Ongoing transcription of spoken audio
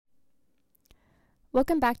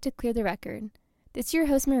Welcome back to Clear the Record. This is your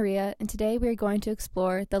host Maria, and today we are going to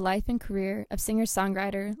explore the life and career of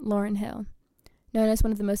singer-songwriter Lauryn Hill, known as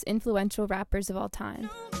one of the most influential rappers of all time.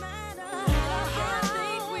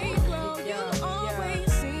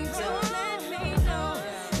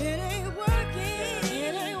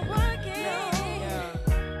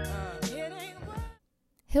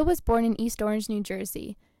 Hill was born in East Orange, New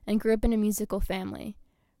Jersey, and grew up in a musical family.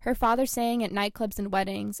 Her father sang at nightclubs and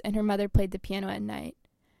weddings, and her mother played the piano at night.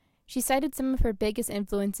 She cited some of her biggest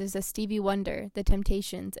influences as Stevie Wonder, The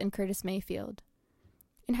Temptations, and Curtis Mayfield.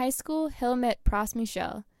 In high school, Hill met Pras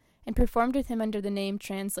Michel and performed with him under the name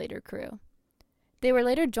Translator Crew. They were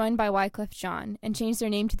later joined by Wyclef Jean and changed their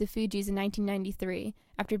name to the Fugees in 1993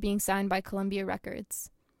 after being signed by Columbia Records.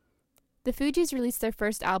 The Fugees released their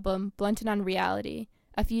first album, Blunted on Reality,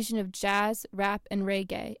 a fusion of jazz, rap, and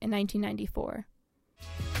reggae, in 1994.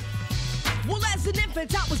 Well, as an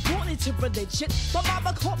infant, I was born into religion. My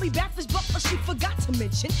mama called me Baptist, but she forgot to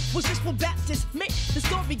mention was this what Baptist meant. The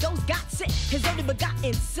story goes, God sent his only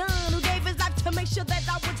begotten son who gave his life to make sure that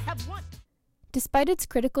I would have one. Despite its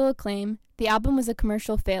critical acclaim, the album was a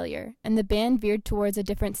commercial failure, and the band veered towards a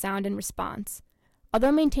different sound in response.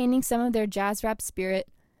 Although maintaining some of their jazz rap spirit,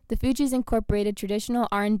 the Fugees incorporated traditional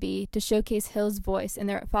R&B to showcase Hill's voice in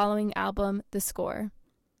their following album, The Score.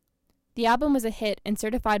 The album was a hit and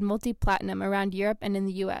certified multi-platinum around Europe and in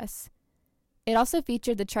the US. It also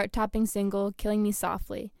featured the chart-topping single Killing Me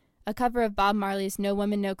Softly, a cover of Bob Marley's No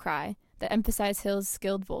Woman, No Cry that emphasized Hill's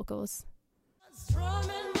skilled vocals.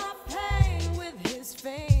 Strumming my pain with his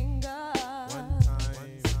finger,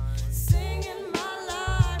 singing my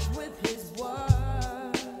life with his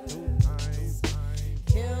words,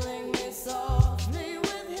 killing me softly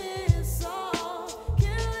with his song,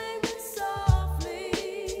 killing me softly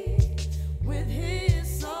with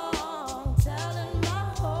his song, telling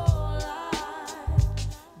my whole life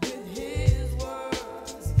with his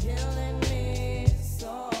words, killing me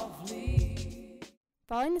softly.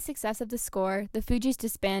 Following the success of The Score, the Fugees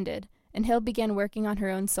disbanded, and Hill began working on her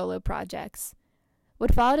own solo projects.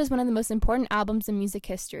 What followed is one of the most important albums in music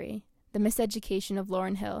history, The Miseducation of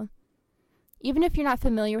Lauryn Hill. Even if you're not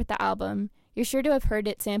familiar with the album, you're sure to have heard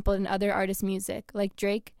it sampled in other artists' music, like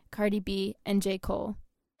Drake, Cardi B, and J. Cole.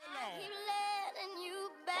 I keep letting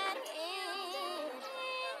you back in.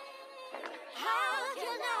 How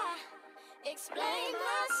can I explain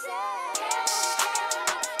myself?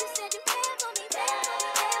 You said you cared for me,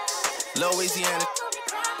 Louisiana,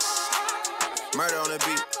 murder on the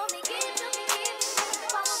beat.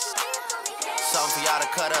 Something for y'all to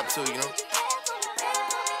cut up to, you know?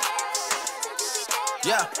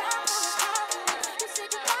 Yeah.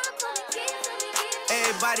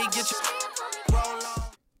 Everybody get your roll on.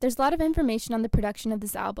 There's a lot of information on the production of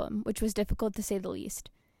this album, which was difficult to say the least.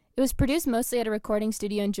 It was produced mostly at a recording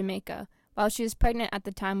studio in Jamaica, while she was pregnant at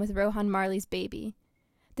the time with Rohan Marley's baby.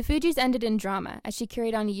 The Fugees ended in drama, as she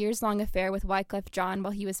carried on a years-long affair with Wyclef Jean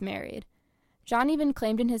while he was married. John even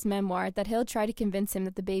claimed in his memoir that Hill tried to convince him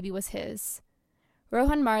that the baby was his.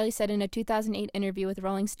 Rohan Marley said in a 2008 interview with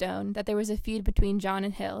Rolling Stone that there was a feud between John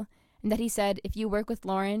and Hill, and that he said, "If you work with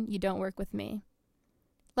Lauryn, you don't work with me."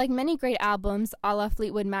 Like many great albums, a la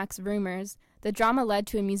Fleetwood Mac's Rumors, the drama led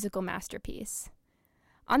to a musical masterpiece.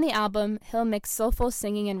 On the album, Hill mixed soulful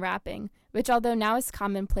singing and rapping, which although now is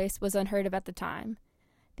commonplace, was unheard of at the time.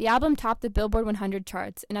 The album topped the Billboard 100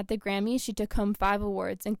 charts, and at the Grammys she took home 5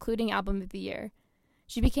 awards, including Album of the Year.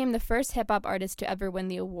 She became the first hip-hop artist to ever win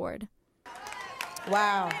the award.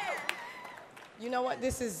 Wow. You know what?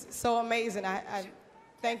 This is so amazing. I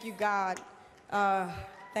thank you, God.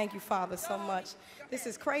 Thank you, Father, so much. This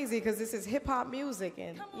is crazy because this is hip-hop music,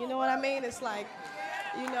 and you know what I mean? It's like,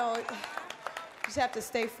 you know, you just have to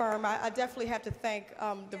stay firm. I definitely have to thank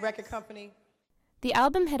the record company. The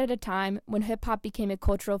album hit at a time when hip-hop became a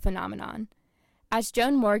cultural phenomenon. As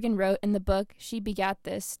Joan Morgan wrote in the book She Begat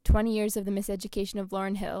This, 20 Years of the Miseducation of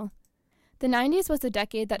Lauryn Hill, the 90s was the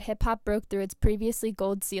decade that hip-hop broke through its previously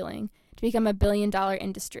gold ceiling to become a billion-dollar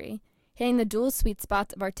industry, hitting the dual sweet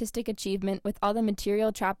spots of artistic achievement with all the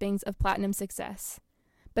material trappings of platinum success.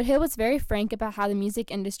 But Hill was very frank about how the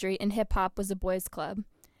music industry and hip-hop was a boys' club,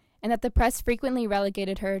 and that the press frequently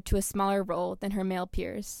relegated her to a smaller role than her male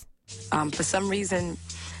peers. For some reason,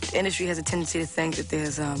 the industry has a tendency to think that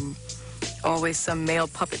there's always some male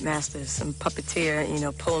puppet master, some puppeteer, you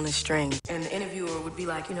know, pulling the string. And the interviewer would be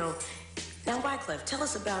like, you know, now Wyclef, tell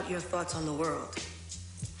us about your thoughts on the world.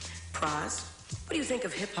 Pras, what do you think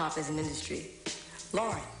of hip-hop as an industry?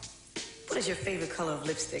 Lauryn, what is your favorite color of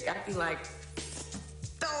lipstick? I'd be like,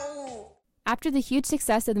 After the huge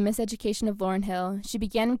success of The Miseducation of Lauryn Hill, she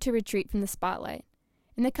began to retreat from the spotlight.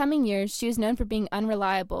 In the coming years, she was known for being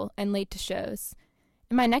unreliable and late to shows.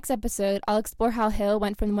 In my next episode, I'll explore how Hill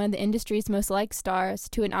went from one of the industry's most liked stars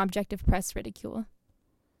to an object of press ridicule.